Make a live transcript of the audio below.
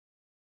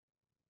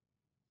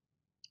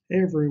Hey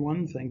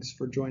everyone, thanks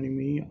for joining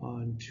me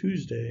on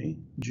Tuesday,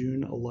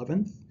 June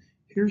 11th.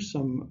 Here's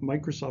some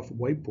Microsoft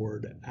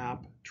Whiteboard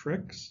app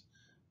tricks,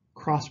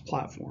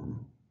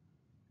 cross-platform.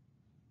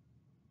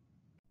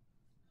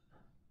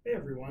 Hey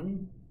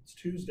everyone, it's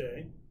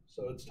Tuesday,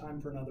 so it's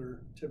time for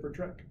another tip or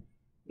trick.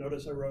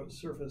 Notice I wrote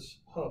Surface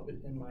Hub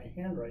in my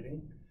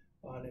handwriting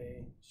on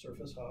a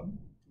Surface Hub.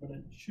 I'm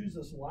going to choose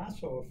this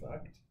lasso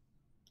effect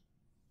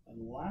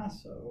and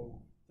lasso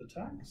the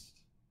text.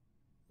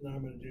 And then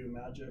I'm going to do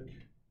magic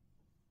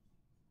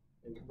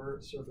and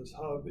convert Surface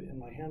Hub in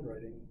my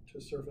handwriting to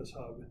Surface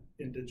Hub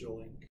in digital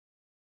ink.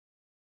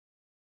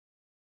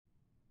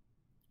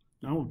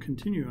 Now we'll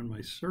continue on my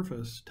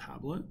Surface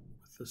tablet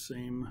with the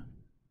same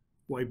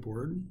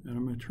whiteboard, and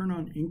I'm going to turn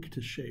on ink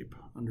to shape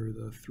under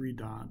the three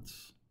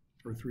dots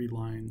or three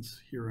lines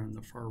here on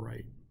the far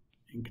right,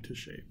 ink to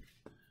shape.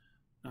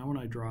 Now when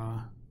I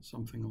draw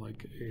something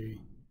like a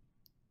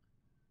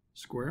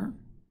square,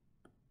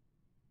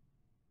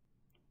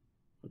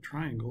 a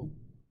triangle,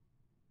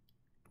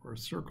 or a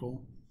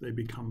circle, they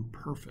become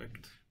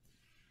perfect.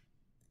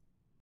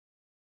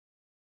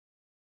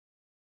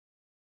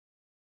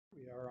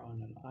 We are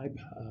on an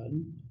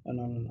iPad, and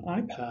on an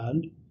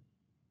iPad,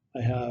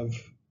 I have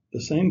the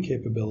same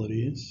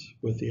capabilities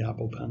with the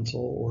Apple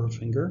Pencil or a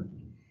finger.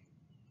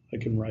 I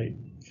can write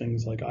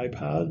things like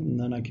iPad, and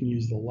then I can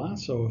use the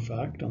lasso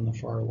effect on the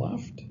far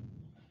left,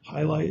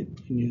 highlight,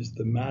 and use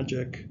the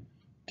magic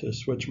to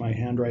switch my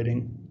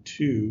handwriting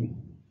to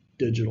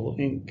digital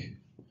ink.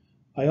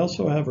 I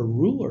also have a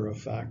ruler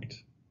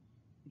effect,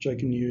 which I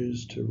can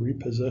use to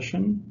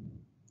reposition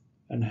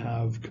and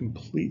have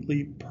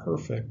completely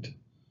perfect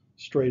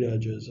straight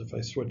edges if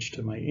I switch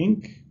to my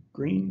ink,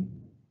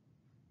 green,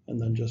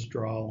 and then just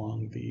draw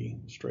along the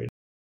straight.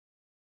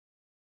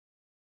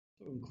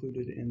 So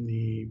included in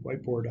the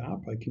Whiteboard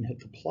app, I can hit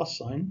the plus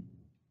sign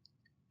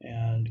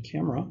and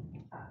camera.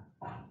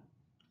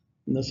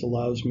 And this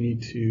allows me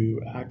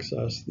to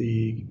access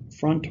the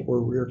front or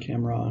rear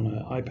camera on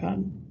an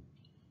iPad,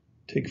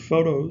 take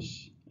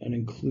photos, and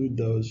include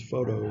those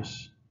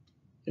photos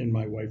in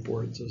my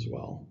whiteboards as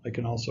well. I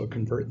can also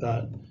convert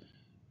that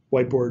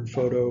whiteboard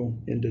photo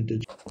into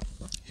digital.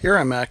 Here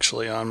I'm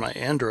actually on my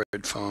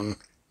Android phone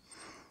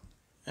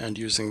and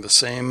using the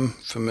same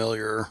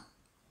familiar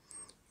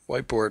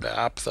whiteboard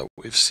app that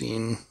we've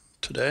seen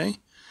today.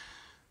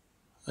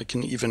 I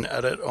can even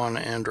edit on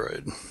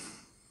Android.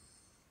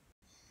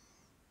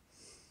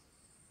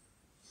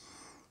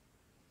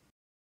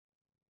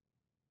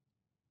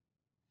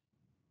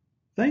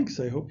 Thanks,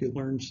 I hope you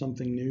learned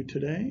something new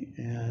today,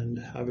 and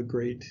have a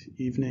great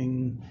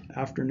evening,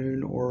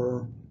 afternoon,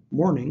 or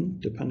morning,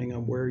 depending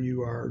on where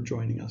you are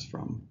joining us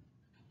from.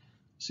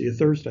 See you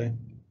Thursday.